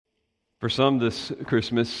For some, this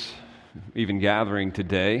Christmas, even gathering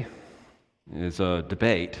today, is a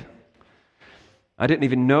debate. I didn't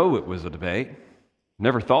even know it was a debate.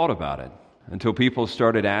 Never thought about it until people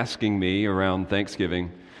started asking me around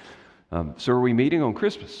Thanksgiving, so are we meeting on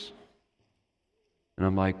Christmas? And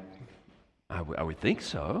I'm like, I would think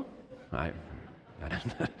so. I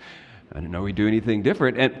didn't know we'd do anything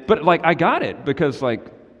different. But I got it because I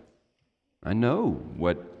know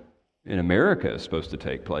what in America is supposed to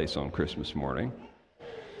take place on Christmas morning.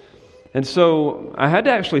 And so I had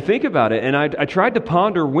to actually think about it, and I tried to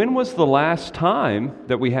ponder when was the last time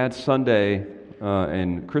that we had Sunday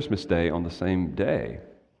and Christmas Day on the same day,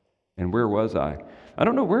 and where was I? I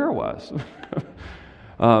don't know where I was,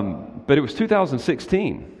 but it was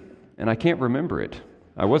 2016, and I can't remember it.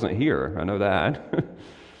 I wasn't here, I know that.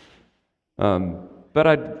 But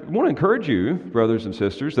I want to encourage you, brothers and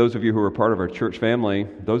sisters, those of you who are part of our church family,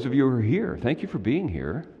 those of you who are here, thank you for being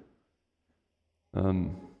here.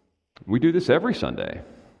 We do this every Sunday.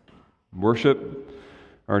 Worship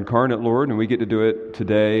our incarnate Lord, and we get to do it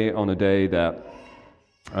today on a day that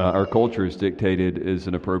our culture has dictated is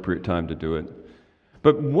an appropriate time to do it.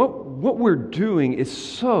 But what we're doing is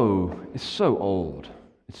so old.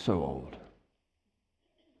 It's so old.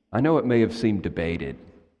 I know it may have seemed debated,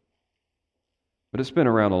 but it's been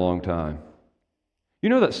around a long time. You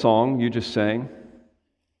know that song you just sang?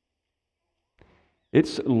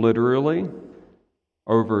 It's literally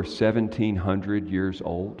over 1,700 years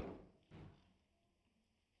old.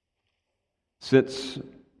 Since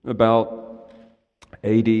about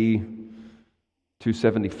AD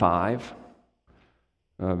 275,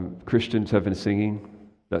 Christians have been singing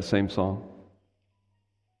that same song.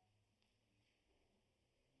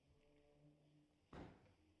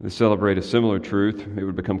 To celebrate a similar truth, it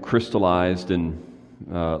would become crystallized in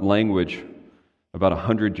language about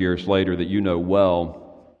 100 years later that you know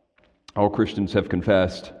well. All Christians have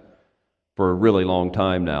confessed for a really long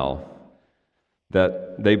time now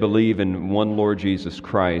that they believe in one Lord Jesus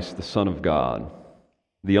Christ, the Son of God,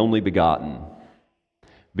 the only begotten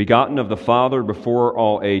of the Father before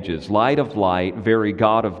all ages, light of light, very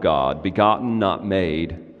God of God, begotten, not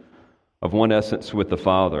made, of one essence with the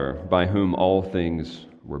Father, by whom all things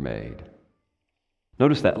were made.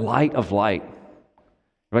 Notice that, light of light.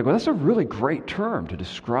 You're like, well, that's a really great term to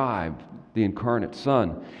describe the incarnate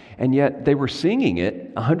Son. And yet they were singing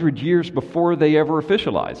it 100 years before they ever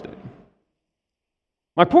officialized it.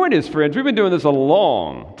 My point is, friends, we've been doing this a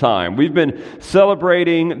long time. We've been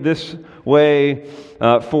celebrating this way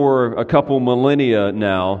for a couple millennia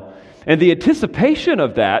now. And the anticipation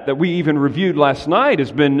of that we even reviewed last night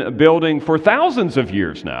has been building for thousands of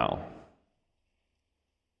years now.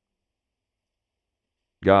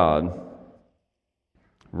 God,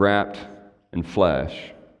 wrapped in flesh,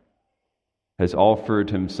 has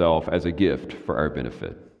offered himself as a gift for our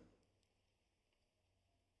benefit.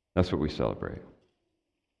 That's what we celebrate.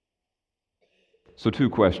 So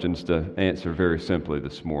 2 questions to answer very simply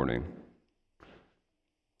this morning.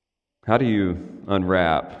 How do you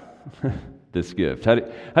unwrap this gift? How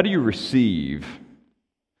do you receive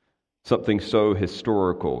something so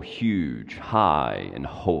historical, huge, high, and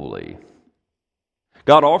holy?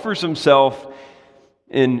 God offers himself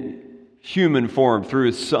in human form through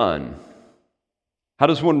his Son. How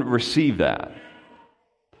does one receive that?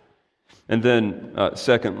 And then,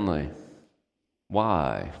 secondly,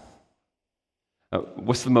 why?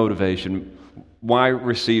 What's the motivation? Why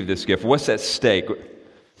receive this gift? What's at stake?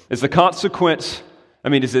 Is the consequence,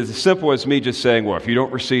 is it as simple as me just saying, well, if you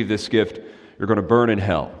don't receive this gift, you're going to burn in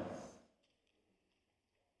hell?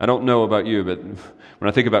 I don't know about you, but when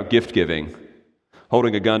I think about gift giving,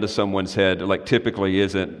 holding a gun to someone's head typically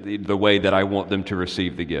isn't the way that I want them to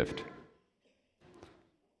receive the gift.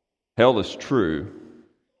 Hell is true,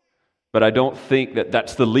 but I don't think that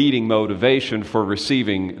that's the leading motivation for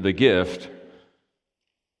receiving the gift.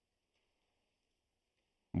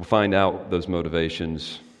 We'll find out those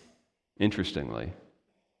motivations, interestingly,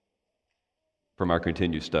 from our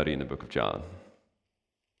continued study in the book of John.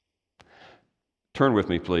 Turn with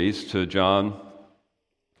me, please, to John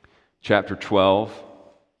chapter 12,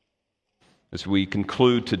 as we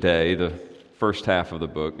conclude today the first half of the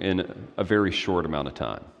book in a very short amount of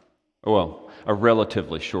time. Well, a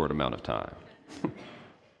relatively short amount of time.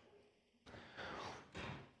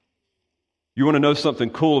 You want to know something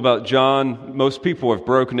cool about John? Most people have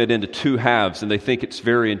broken it into 2 halves, and they think it's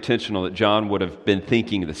very intentional that John would have been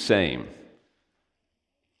thinking the same.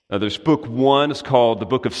 There's book 1, it's called the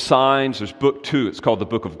Book of Signs. There's book 2, it's called the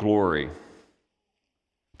Book of Glory.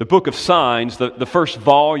 The Book of Signs, the first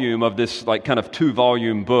volume of this kind of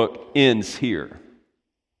 2-volume book, ends here.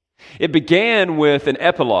 It began with an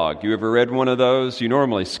epilogue. You ever read one of those? You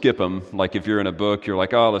normally skip them. Like if you're in a book, you're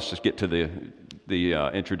like, oh, let's just get to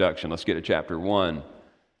the introduction. Let's get to chapter 1.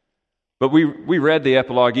 But we read the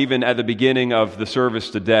epilogue even at the beginning of the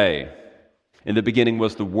service today. In the beginning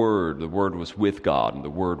was the Word. The Word was with God, and the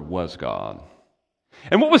Word was God.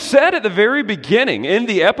 And what was said at the very beginning in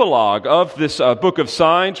the epilogue of this book of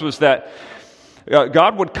signs was that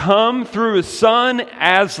God would come through His Son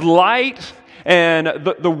as light, and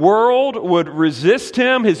the world would resist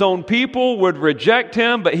Him. His own people would reject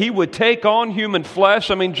Him, but He would take on human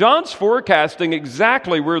flesh. I mean, John's forecasting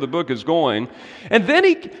exactly where the book is going. And then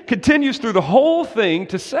he continues through the whole thing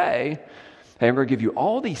to say, hey, I'm going to give you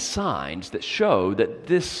all these signs that show that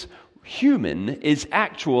this human is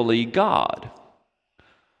actually God.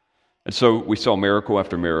 And so we saw miracle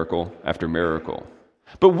after miracle after miracle.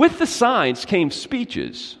 But with the signs came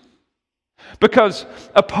speeches. Because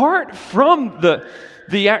apart from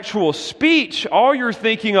the actual speech, all you're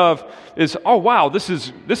thinking of is, oh wow,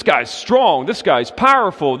 this guy's strong, this guy's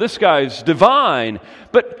powerful, this guy's divine.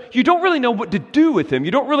 But you don't really know what to do with him.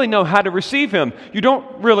 You don't really know how to receive him. You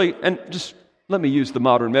don't really, and just let me use the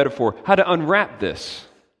modern metaphor, how to unwrap this.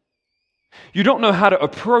 You don't know how to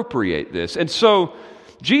appropriate this. And so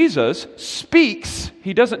Jesus speaks.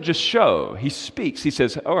 He doesn't just show. He speaks. He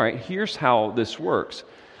says, all right, here's how this works.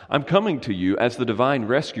 I'm coming to you as the divine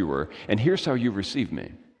rescuer, and here's how you receive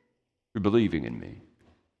me. You're believing in me.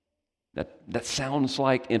 That sounds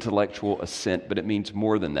like intellectual assent, but it means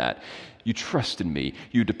more than that. You trust in me.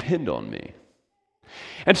 You depend on me.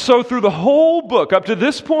 And so through the whole book, up to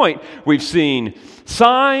this point, we've seen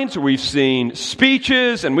signs, we've seen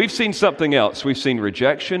speeches, and we've seen something else. We've seen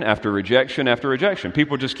rejection after rejection after rejection.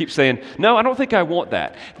 People just keep saying, no, I don't think I want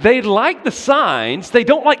that. They like the signs, they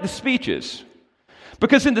don't like the speeches.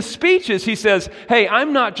 Because in the speeches, he says, hey,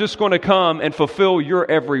 I'm not just going to come and fulfill your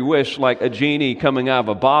every wish like a genie coming out of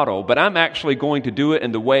a bottle, but I'm actually going to do it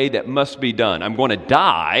in the way that must be done. I'm going to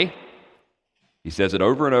die. He says it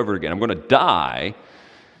over and over again. I'm going to die.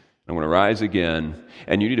 I'm going to rise again.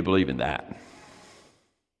 And you need to believe in that.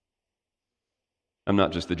 I'm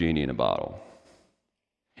not just the genie in a bottle.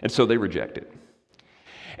 And so they reject it.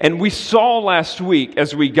 And we saw last week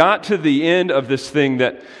as we got to the end of this thing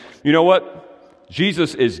that, you know what?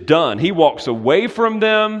 Jesus is done. He walks away from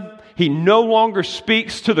them. He no longer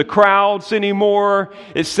speaks to the crowds anymore.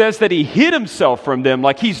 It says that he hid himself from them,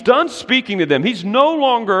 like he's done speaking to them. He's no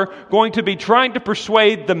longer going to be trying to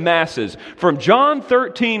persuade the masses. From John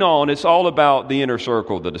 13 on, it's all about the inner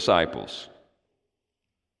circle, the disciples.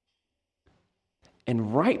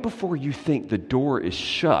 And right before you think the door is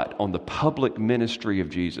shut on the public ministry of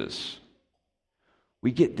Jesus,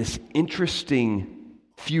 we get this interesting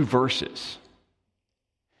few verses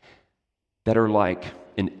that are like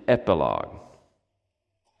an epilogue.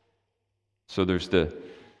 So there's a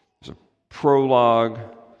prologue,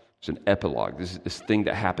 there's an epilogue. This is this thing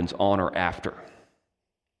that happens on or after.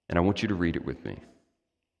 And I want you to read it with me.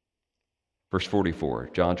 Verse 44,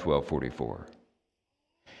 John 12:44.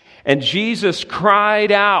 And Jesus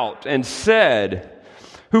cried out and said,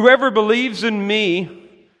 whoever believes in me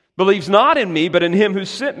believes not in me, but in him who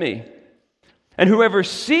sent me. And whoever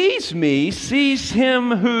sees me sees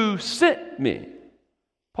him who sent me.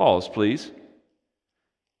 Pause, please.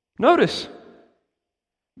 Notice,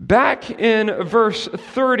 back in verse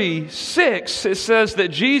 36, it says that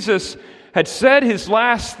Jesus had said his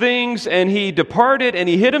last things and he departed and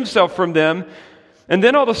he hid himself from them. And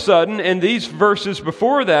then all of a sudden, in these verses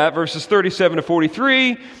before that, verses 37 to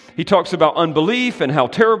 43, he talks about unbelief and how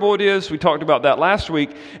terrible it is. We talked about that last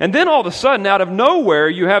week. And then all of a sudden, out of nowhere,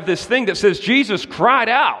 you have this thing that says Jesus cried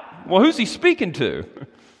out. Well, who's he speaking to?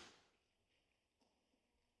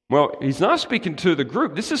 Well, he's not speaking to the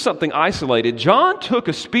group. This is something isolated. John took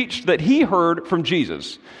a speech that he heard from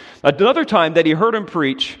Jesus. Another time that he heard him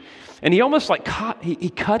preach, and he almost like cut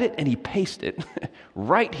it and he pasted it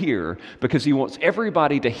right here because he wants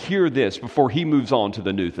everybody to hear this before he moves on to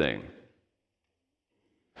the new thing.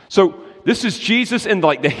 So this is Jesus in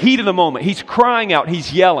like the heat of the moment. He's crying out.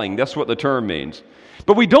 He's yelling. That's what the term means.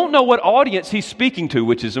 But we don't know what audience he's speaking to,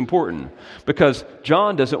 which is important because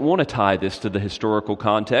John doesn't want to tie this to the historical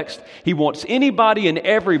context. He wants anybody and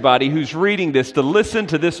everybody who's reading this to listen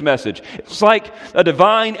to this message. It's like a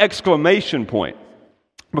divine exclamation point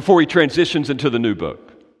before he transitions into the new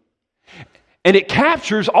book. And it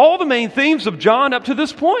captures all the main themes of John up to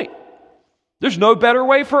this point. There's no better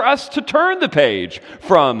way for us to turn the page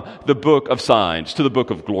from the book of signs to the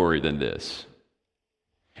book of glory than this.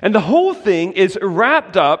 And the whole thing is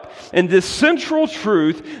wrapped up in this central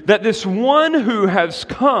truth that this one who has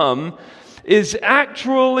come is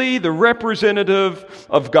actually the representative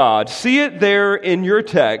of God. See it there in your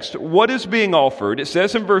text. What is being offered? It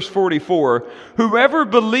says in verse 44, whoever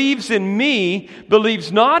believes in me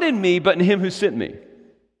believes not in me, but in him who sent me.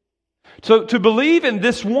 So to believe in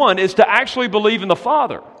this one is to actually believe in the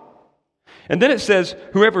Father. And then it says,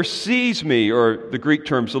 whoever sees me, or the Greek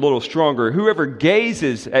term's a little stronger, whoever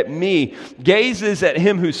gazes at me, gazes at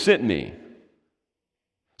him who sent me.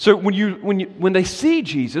 So when they see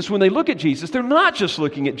Jesus, when they look at Jesus, they're not just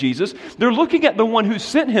looking at Jesus, they're looking at the one who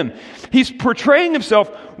sent him. He's portraying himself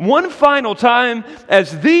one final time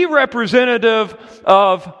as the representative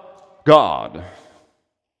of God.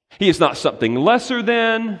 He is not something lesser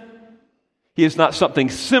than. He is not something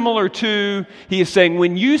similar to. He is saying,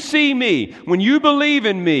 when you see me, when you believe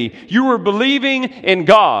in me, you are believing in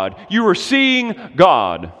God. You are seeing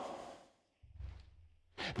God.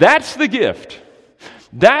 That's the gift.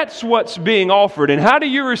 That's what's being offered. And how do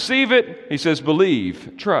you receive it? He says,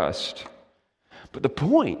 believe, trust. But the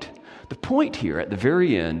point here at the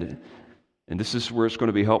very end, and this is where it's going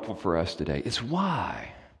to be helpful for us today, is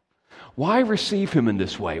why? Why receive him in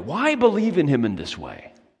this way? Why believe in him in this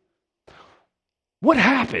way? What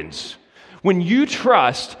happens when you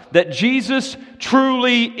trust that Jesus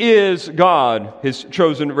truly is God, his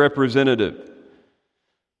chosen representative?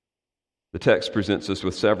 The text presents us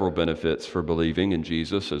with several benefits for believing in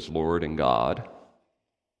Jesus as Lord and God.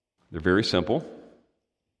 They're very simple.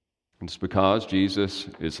 It's because Jesus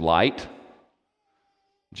is light,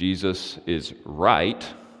 Jesus is right,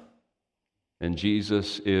 and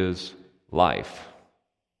Jesus is life.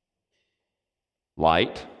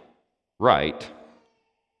 Light, right,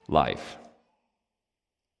 life.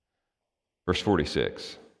 Verse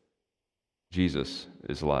 46, Jesus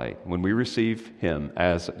is light. When we receive him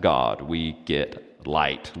as God, we get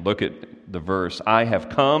light. Look at the verse. I have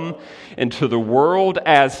come into the world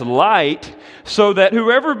as light so that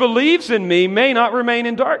whoever believes in me may not remain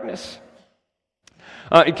in darkness.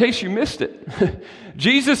 In case you missed it,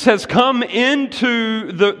 Jesus has come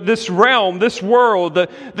into this realm, this world,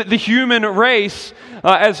 the human race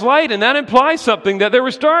as light, and that implies something, that there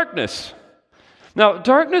was darkness. Now,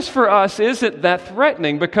 darkness for us isn't that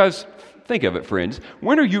threatening because, think of it, friends,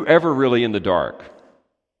 when are you ever really in the dark?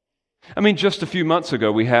 I mean, just a few months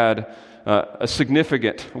ago, we had a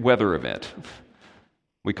significant weather event.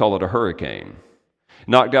 We call it a hurricane.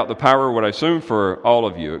 Knocked out the power, what I assume, for all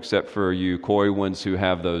of you, except for you coy ones who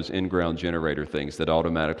have those in-ground generator things that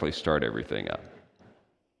automatically start everything up.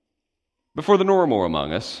 But for the normal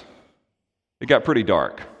among us, it got pretty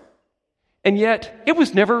dark. And yet, it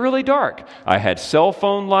was never really dark. I had cell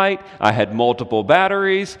phone light, I had multiple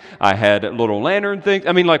batteries, I had little lantern things.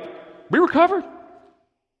 I mean, we were covered.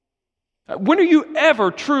 When are you ever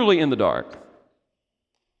truly in the dark?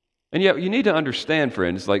 And yet, you need to understand,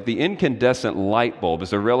 friends, the incandescent light bulb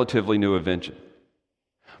is a relatively new invention.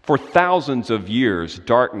 For thousands of years,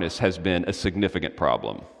 darkness has been a significant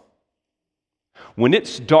problem. When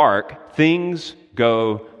it's dark, things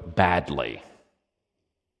go badly.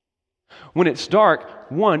 When it's dark,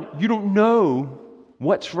 one, you don't know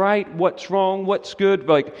what's right, what's wrong, what's good.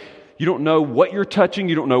 You don't know what you're touching,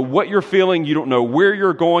 you don't know what you're feeling, you don't know where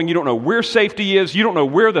you're going, you don't know where safety is, you don't know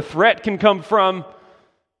where the threat can come from.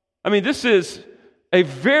 I mean, this is a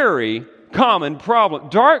very common problem.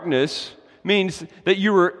 Darkness means that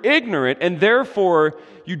you are ignorant, and therefore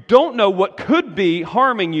you don't know what could be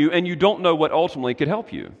harming you, and you don't know what ultimately could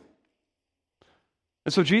help you.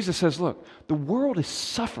 And so Jesus says, look, the world is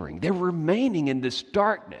suffering. They're remaining in this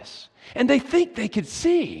darkness, and they think they could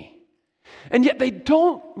see. And yet they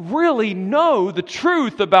don't really know the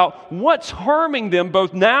truth about what's harming them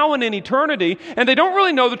both now and in eternity, and they don't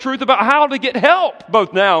really know the truth about how to get help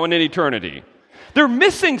both now and in eternity. They're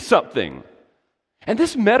missing something. And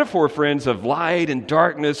this metaphor, friends, of light and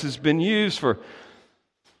darkness has been used for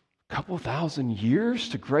a couple thousand years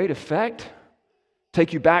to great effect.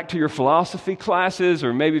 Take you back to your philosophy classes,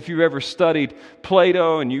 or maybe if you've ever studied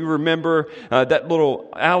Plato and you remember that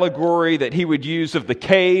little allegory that he would use of the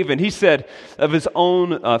cave, and he said of his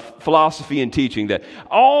own philosophy and teaching that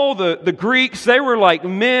all the Greeks, they were like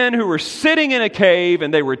men who were sitting in a cave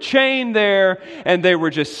and they were chained there and they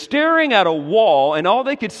were just staring at a wall, and all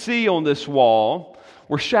they could see on this wall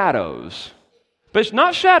were shadows. But it's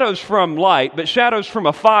not shadows from light, but shadows from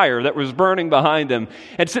a fire that was burning behind them.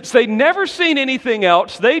 And since they'd never seen anything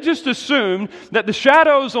else, they just assumed that the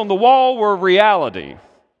shadows on the wall were reality.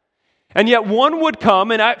 And yet one would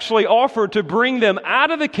come and actually offer to bring them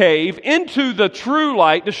out of the cave into the true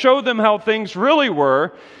light to show them how things really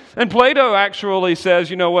were. And Plato actually says,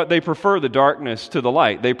 you know what, they prefer the darkness to the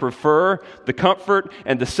light. They prefer the comfort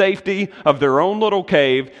and the safety of their own little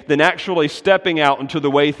cave than actually stepping out into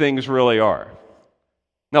the way things really are.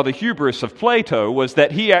 Now, the hubris of Plato was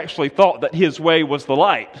that he actually thought that his way was the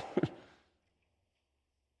light.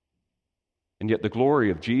 And yet the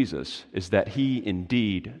glory of Jesus is that he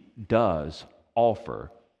indeed does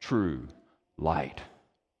offer true light.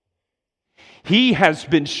 He has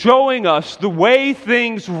been showing us the way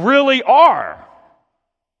things really are.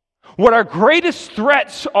 What our greatest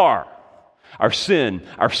threats are. Our sin,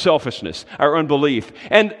 our selfishness, our unbelief,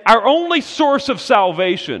 and our only source of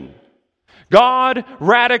salvation. God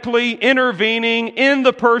radically intervening in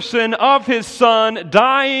the person of His Son,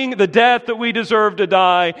 dying the death that we deserve to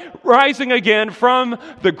die, rising again from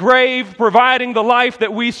the grave, providing the life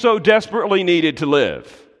that we so desperately needed to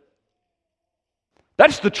live.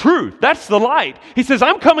 That's the truth. That's the light. He says,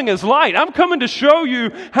 I'm coming as light. I'm coming to show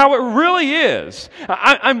you how it really is.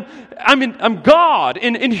 I'm God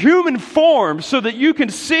in human form so that you can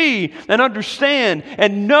see and understand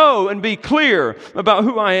and know and be clear about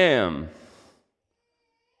who I am.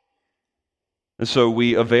 And so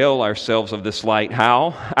we avail ourselves of this light.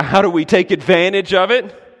 How? How do we take advantage of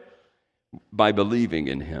it? By believing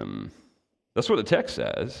in Him. That's what the text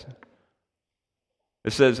says.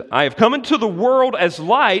 It says, I have come into the world as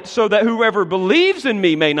light so that whoever believes in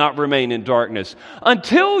me may not remain in darkness.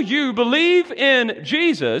 Until you believe in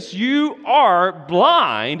Jesus, you are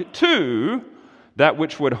blind to that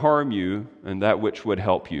which would harm you and that which would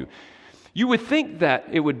help you. You would think that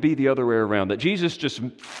it would be the other way around, that Jesus just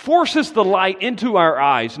forces the light into our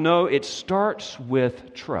eyes. No, it starts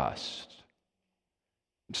with trust.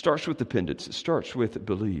 It starts with dependence. It starts with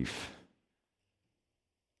belief.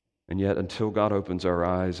 And yet, until God opens our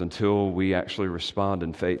eyes, until we actually respond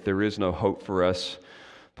in faith, there is no hope for us.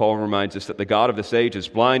 Paul reminds us that the God of this age has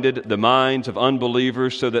blinded the minds of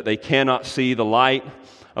unbelievers so that they cannot see the light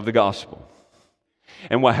of the gospel.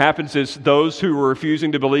 And what happens is those who are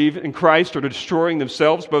refusing to believe in Christ are destroying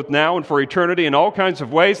themselves both now and for eternity in all kinds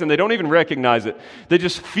of ways, and they don't even recognize it. They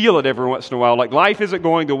just feel it every once in a while, like life isn't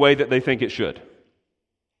going the way that they think it should.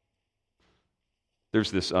 There's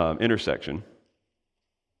this intersection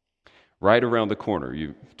right around the corner.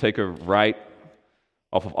 You take a right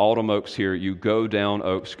off of Autumn Oaks here, you go down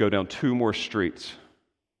Oaks, go down 2 more streets.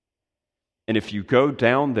 And if you go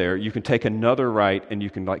down there, you can take another right and you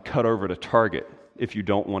can cut over to Target if you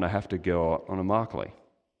don't want to have to go on Immokalee.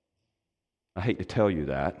 I hate to tell you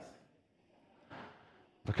that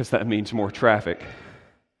because that means more traffic,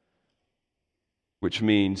 which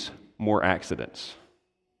means more accidents.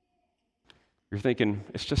 You're thinking,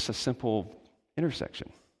 it's just a simple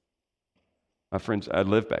intersection. My friends, I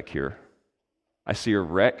live back here. I see a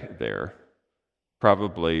wreck there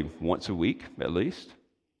probably once a week at least.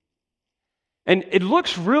 And it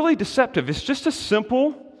looks really deceptive. It's just a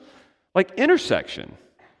simple intersection.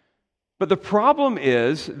 But the problem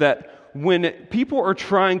is that when people are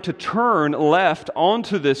trying to turn left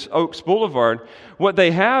onto this Oaks Boulevard, what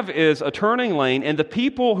they have is a turning lane, and the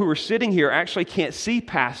people who are sitting here actually can't see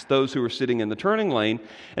past those who are sitting in the turning lane,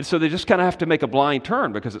 and so they just kind of have to make a blind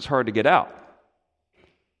turn because it's hard to get out.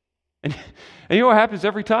 And you know what happens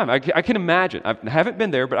every time? I can imagine. I haven't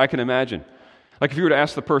been there, but I can imagine. Like if you were to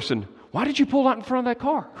ask the person, why did you pull out in front of that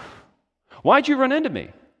car? Why'd you run into me?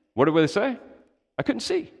 What do they say? I couldn't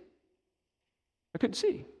see. I couldn't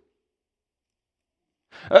see.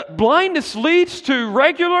 Blindness leads to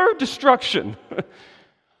regular destruction.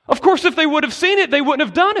 Of course, if they would have seen it, they wouldn't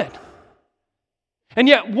have done it. And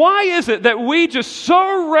yet, why is it that we just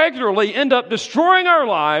so regularly end up destroying our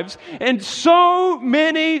lives in so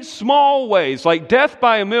many small ways, like death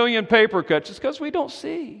by a million paper cuts? It's because we don't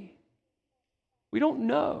see. We don't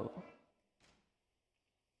know.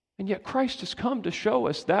 And yet Christ has come to show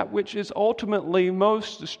us that which is ultimately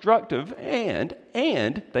most destructive and,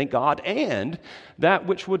 thank God, and that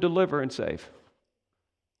which would deliver and save.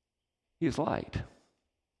 He is light.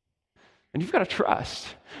 And you've got to trust.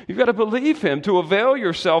 You've got to believe Him to avail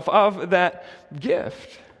yourself of that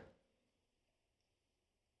gift.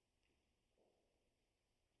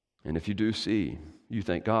 And if you do see, you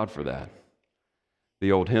thank God for that.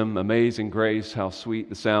 The old hymn, Amazing Grace, how sweet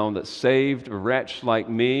the sound that saved a wretch like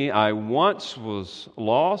me. I once was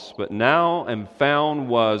lost, but now am found,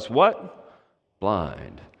 was what?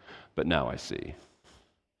 Blind, but now I see.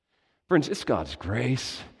 Friends, it's God's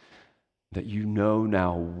grace that you know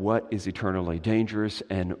now what is eternally dangerous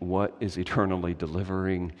and what is eternally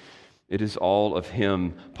delivering. It is all of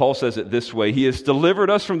Him. Paul says it this way: He has delivered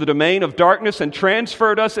us from the domain of darkness and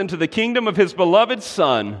transferred us into the kingdom of His beloved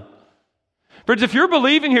Son. Friends, if you're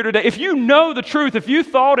believing here today, if you know the truth, if you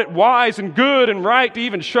thought it wise and good and right to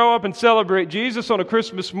even show up and celebrate Jesus on a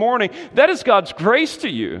Christmas morning, that is God's grace to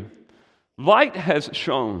you. Light has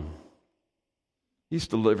shone. He's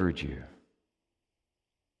delivered you.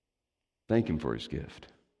 Thank Him for His gift.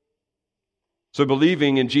 So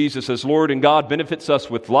believing in Jesus as Lord and God benefits us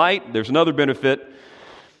with light. There's another benefit.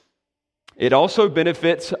 It also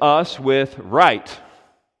benefits us with right.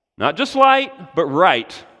 Not just light, but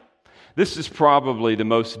right. This is probably the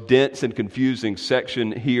most dense and confusing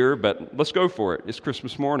section here, but let's go for it. It's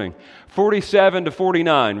Christmas morning. 47 to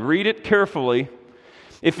 49. Read it carefully.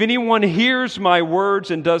 If anyone hears my words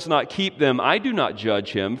and does not keep them, I do not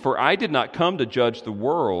judge him, for I did not come to judge the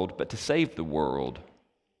world, but to save the world.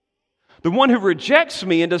 The one who rejects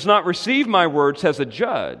me and does not receive my words has a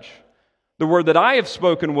judge. The word that I have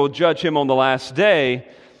spoken will judge him on the last day,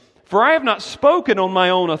 for I have not spoken on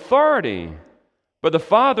my own authority, but the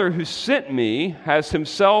Father who sent me has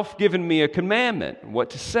Himself given me a commandment,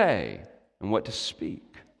 what to say and what to speak.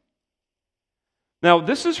 Now,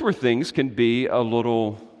 this is where things can be a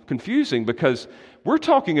little confusing, because we're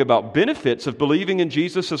talking about benefits of believing in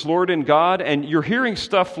Jesus as Lord and God, and you're hearing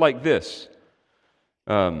stuff like this.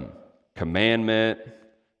 Commandment,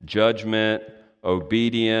 judgment,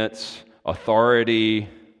 obedience, authority.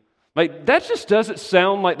 Like, that just doesn't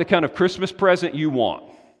sound like the kind of Christmas present you want.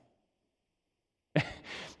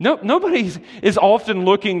 No, nobody is often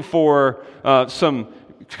looking for some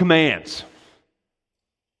commands.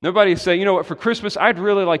 Nobody is saying, you know what, for Christmas, I'd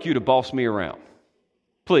really like you to boss me around.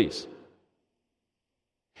 Please.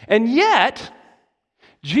 And yet,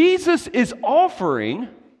 Jesus is offering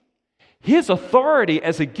His authority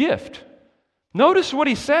as a gift. Notice what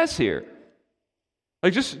He says here.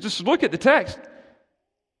 Like, just look at the text.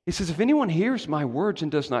 He says, if anyone hears my words and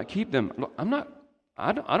does not keep them,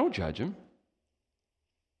 I don't judge him.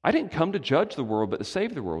 I didn't come to judge the world, but to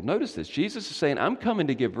save the world. Notice this. Jesus is saying, I'm coming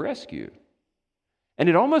to give rescue. And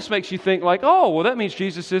it almost makes you think like, oh, well, that means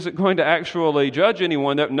Jesus isn't going to actually judge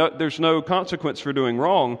anyone. There's no consequence for doing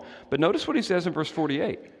wrong. But notice what He says in verse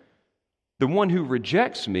 48. The one who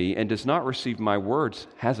rejects me and does not receive my words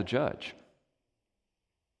has a judge.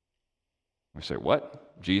 We say,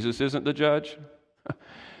 what? Jesus isn't the judge?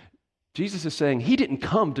 Jesus is saying He didn't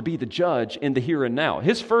come to be the judge in the here and now.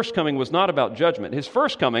 His first coming was not about judgment. His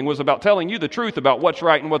first coming was about telling you the truth about what's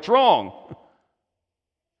right and what's wrong.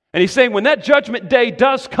 And He's saying when that judgment day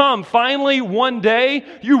does come, finally one day,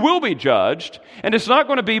 you will be judged. And it's not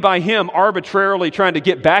going to be by Him arbitrarily trying to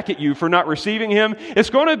get back at you for not receiving Him. It's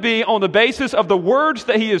going to be on the basis of the words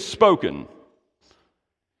that He has spoken.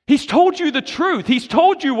 He's told you the truth. He's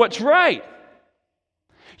told you what's right.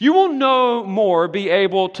 You will no more be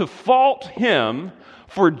able to fault Him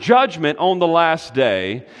for judgment on the last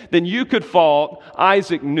day than you could fault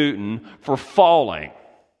Isaac Newton for falling.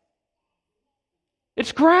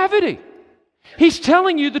 It's gravity. He's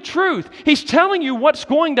telling you the truth. He's telling you what's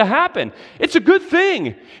going to happen. It's a good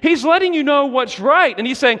thing. He's letting you know what's right. And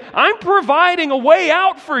He's saying, I'm providing a way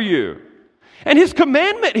out for you. And His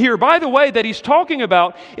commandment here, by the way, that He's talking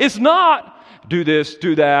about is not do this,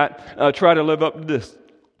 do that, try to live up to this,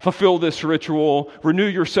 fulfill this ritual, renew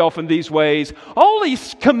yourself in these ways. All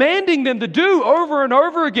He's commanding them to do over and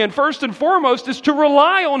over again, first and foremost, is to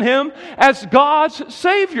rely on Him as God's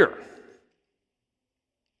Savior.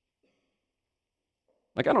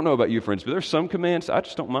 Like, I don't know about you, friends, but there's some commands I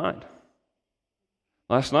just don't mind.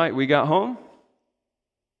 Last night we got home.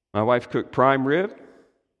 My wife cooked prime rib.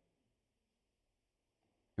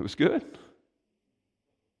 It was good.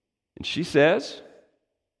 And she says,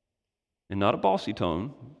 in not a bossy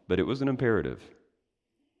tone, but it was an imperative,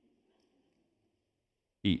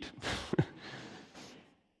 eat.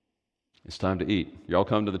 It's time to eat. Y'all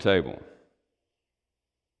come to the table.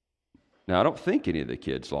 Now, I don't think any of the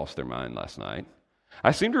kids lost their mind last night.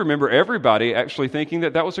 I seem to remember everybody actually thinking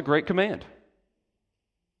that that was a great command.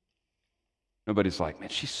 Nobody's like, man,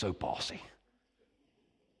 she's so bossy,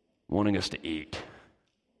 wanting us to eat.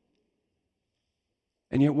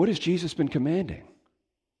 And yet, what has Jesus been commanding?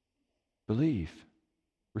 Believe,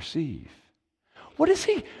 receive. What is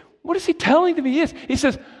he telling them He is? He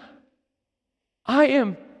says, I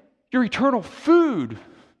am your eternal food.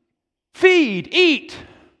 Feed, eat.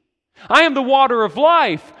 I am the water of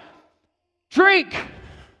life. Drink.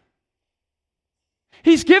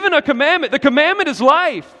 He's given a commandment. The commandment is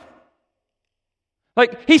life.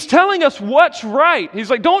 Like, He's telling us what's right. He's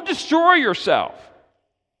like, don't destroy yourself.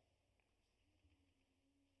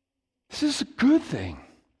 This is a good thing,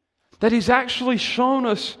 that He's actually shown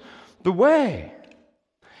us the way.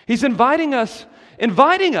 He's inviting us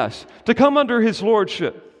to come under His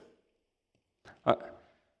lordship.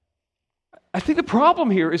 I think the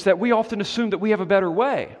problem here is that we often assume that we have a better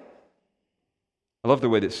way. I love the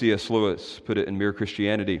way that C.S. Lewis put it in Mere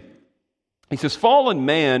Christianity. He says, fallen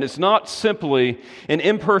man is not simply an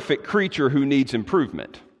imperfect creature who needs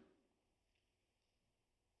improvement.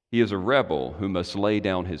 He is a rebel who must lay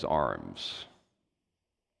down his arms.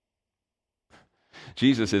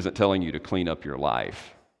 Jesus isn't telling you to clean up your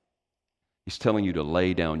life. He's telling you to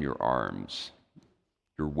lay down your arms,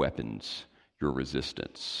 your weapons, your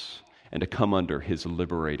resistance, and to come under His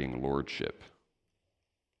liberating lordship.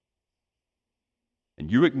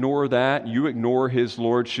 And you ignore that, you ignore His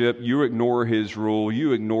lordship, you ignore His rule,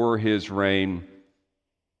 you ignore His reign,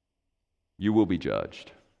 you will be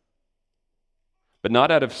judged. But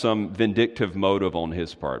not out of some vindictive motive on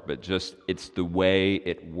His part, but just it's the way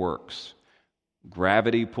it works.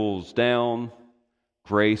 Gravity pulls down,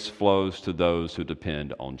 grace flows to those who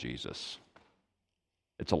depend on Jesus.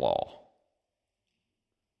 It's a law.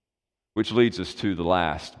 Which leads us to the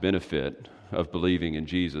last benefit of believing in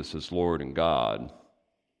Jesus as Lord and God.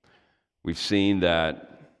 We've seen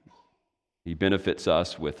that He benefits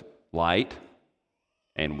us with light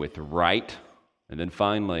and with right, and then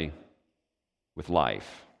finally with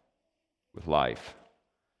life. With life.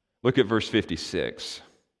 Look at verse 56.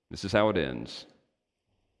 This is how it ends.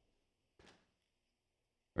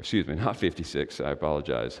 Or excuse me, not 56, I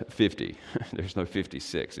apologize. 50. There's no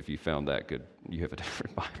 56. If you found that, good, you have a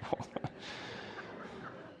different Bible.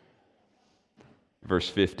 Verse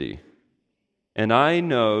 50. And I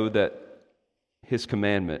know that His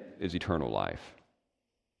commandment is eternal life.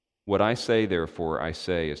 What I say, therefore, I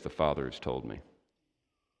say as the Father has told me.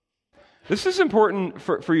 This is important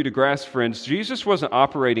for you to grasp, friends. Jesus wasn't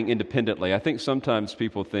operating independently. I think sometimes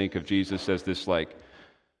people think of Jesus as this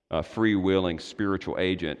free-willing spiritual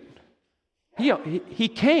agent. He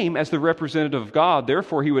came as the representative of God,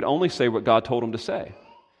 therefore He would only say what God told Him to say.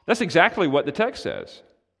 That's exactly what the text says.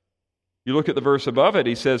 You look at the verse above it,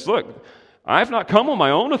 He says, look, I have not come on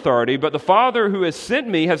my own authority, but the Father who has sent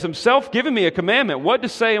me has Himself given me a commandment, what to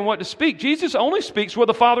say and what to speak. Jesus only speaks what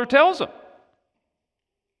the Father tells Him.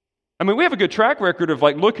 I mean, we have a good track record of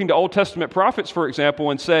looking to Old Testament prophets, for example,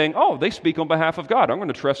 and saying, oh, they speak on behalf of God. I'm going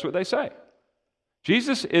to trust what they say.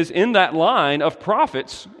 Jesus is in that line of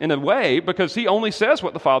prophets in a way because He only says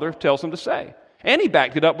what the Father tells Him to say. And He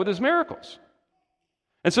backed it up with His miracles.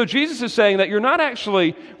 And so Jesus is saying that you're not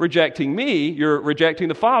actually rejecting me, you're rejecting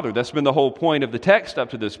the Father. That's been the whole point of the text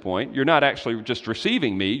up to this point. You're not actually just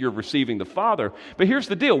receiving me, you're receiving the Father. But here's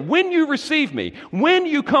the deal. When you receive me, when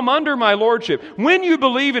you come under my lordship, when you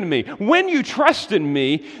believe in me, when you trust in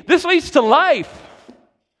me, this leads to life.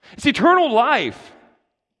 It's eternal life.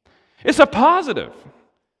 It's a positive.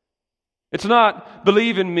 It's not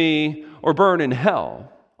believe in me or burn in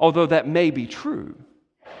hell, although that may be true.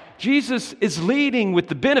 Jesus is leading with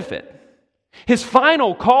the benefit. His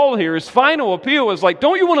final call here, His final appeal is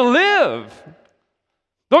don't you want to live?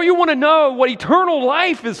 Don't you want to know what eternal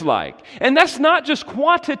life is like? And that's not just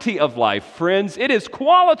quantity of life, friends. It is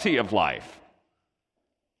quality of life.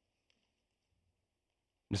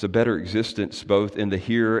 It's a better existence both in the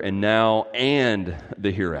here and now and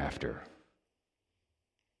the hereafter.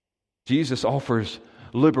 Jesus offers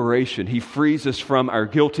liberation. He frees us from our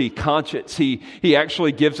guilty conscience. He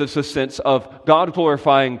actually gives us a sense of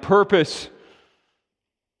God-glorifying purpose.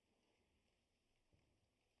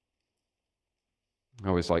 I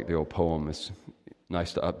always like the old poem. It's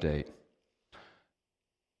nice to update.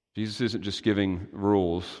 Jesus isn't just giving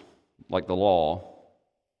rules like the law.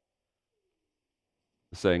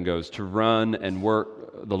 The saying goes, to run and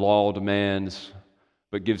work the law demands,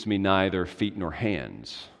 but gives me neither feet nor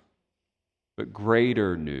hands. But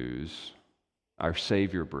greater news our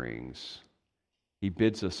Savior brings. He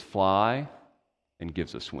bids us fly and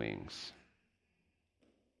gives us wings.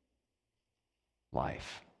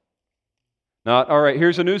 Life. Not, all right,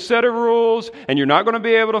 here's a new set of rules, and you're not going to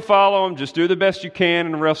be able to follow them. Just do the best you can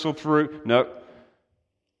and wrestle through. No.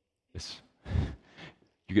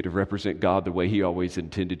 You get to represent God the way He always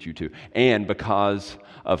intended you to. And because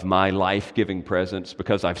of my life-giving presence,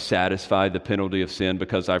 because I've satisfied the penalty of sin,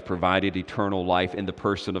 because I've provided eternal life in the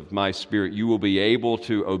person of my Spirit, you will be able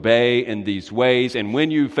to obey in these ways. And when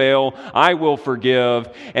you fail, I will forgive.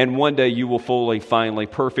 And one day you will fully, finally,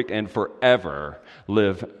 perfect, and forever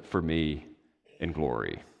live for me in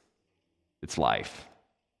glory. It's life.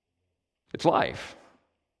 It's life.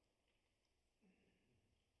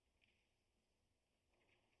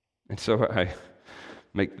 And so I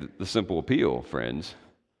make the simple appeal, friends.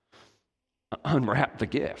 Unwrap the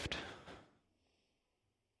gift.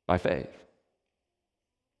 by faith.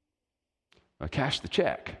 Cash the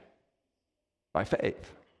check by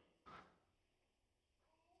faith.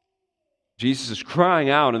 Jesus is crying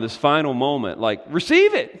out in this final moment, like,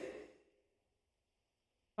 receive it.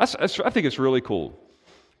 I think it's really cool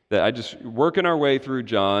that I just working our way through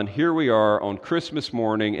John. Here we are on Christmas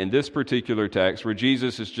morning in this particular text where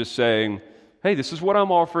Jesus is just saying, hey, this is what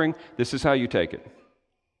I'm offering. This is how you take it.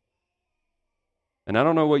 And I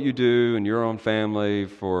don't know what you do in your own family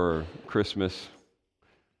for Christmas,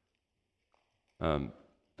 but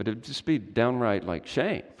it'd just be downright like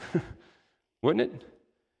shame, wouldn't it?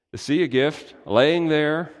 To see a gift laying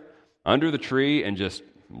there under the tree and just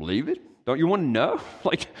leave it? Don't you want to know?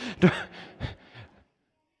 Like,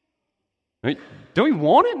 don't you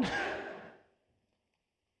want it?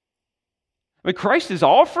 I mean, Christ is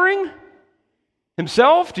offering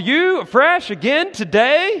Himself to you afresh again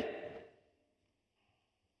today.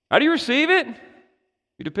 How do you receive it?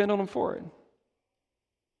 You depend on Him for it.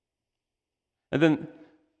 And then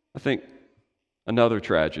I think another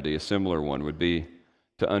tragedy, a similar one, would be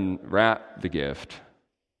to unwrap the gift,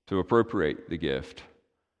 to appropriate the gift,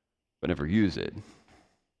 but never use it,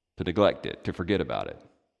 to neglect it, to forget about it.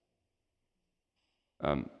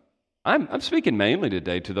 I'm speaking mainly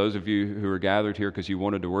today to those of you who are gathered here because you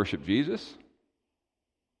wanted to worship Jesus.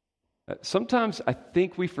 Sometimes I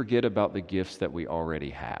think we forget about the gifts that we already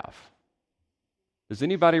have. Does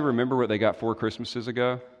anybody remember what they got 4 Christmases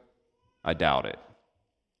ago? I doubt it,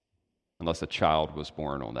 unless a child was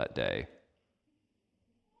born on that day.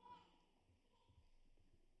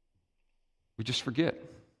 We just forget.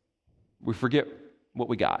 We forget what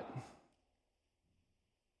we got.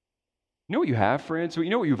 You know what you have, friends? You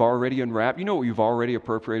know what you've already unwrapped? You know what you've already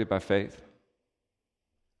appropriated by faith?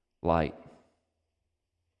 Light.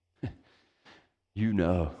 You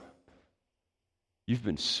know. You've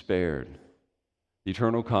been spared the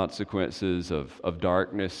eternal consequences of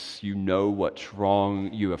darkness. You know what's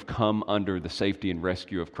wrong. You have come under the safety and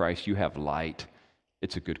rescue of Christ. You have light.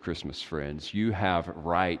 It's a good Christmas, friends. You have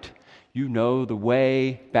right. You know the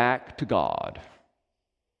way back to God.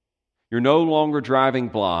 You're no longer driving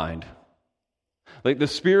blind. Like the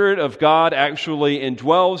Spirit of God actually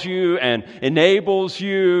indwells you and enables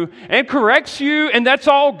you and corrects you, and that's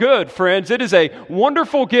all good, friends. It is a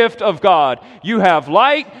wonderful gift of God. You have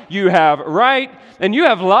light, you have right, and you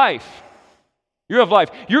have life. You have life.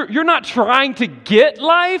 You're not trying to get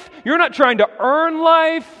life. You're not trying to earn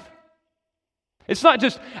life. It's not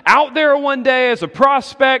just out there one day as a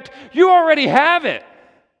prospect. You already have it.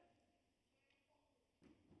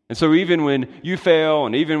 And so even when you fail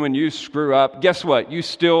and even when you screw up, guess what? You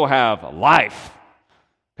still have life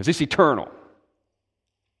because it's eternal.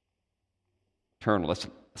 Eternal, that's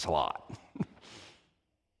a lot.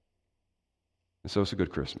 And so it's a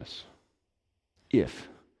good Christmas. If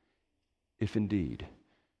indeed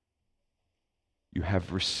you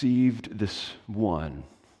have received this one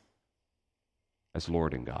as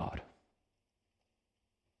Lord and God.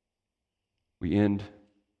 We end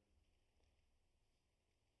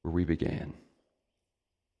where we began.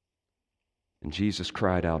 And Jesus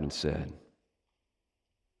cried out and said,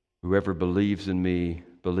 "Whoever believes in me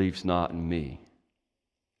believes not in me,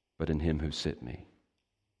 but in him who sent me.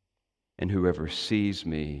 And whoever sees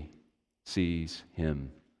me sees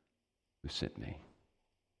him who sent me."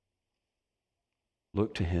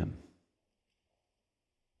 Look to him.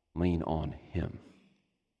 Lean on him.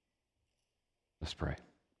 Let's pray.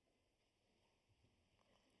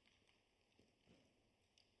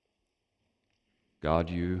 God,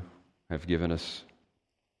 you have given us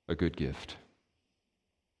a good gift.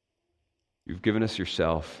 You've given us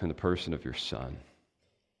yourself in the person of your Son,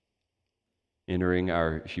 entering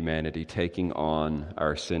our humanity, taking on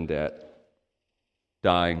our sin debt,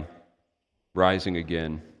 dying, rising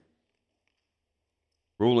again,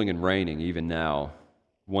 ruling and reigning even now,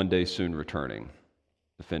 one day soon returning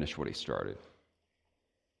to finish what he started.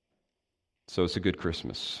 So it's a good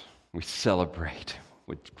Christmas. We celebrate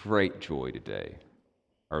with great joy today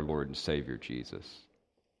our Lord and Savior Jesus.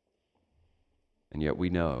 And yet we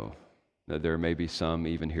know that there may be some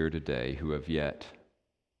even here today who have yet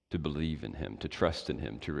to believe in him, to trust in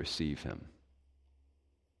him, to receive him.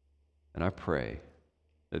 And I pray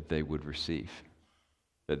that they would receive,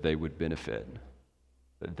 that they would benefit,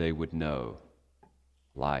 that they would know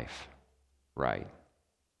life, right,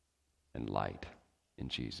 and light in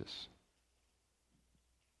Jesus.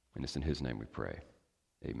 And it's in his name we pray.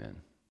 Amen.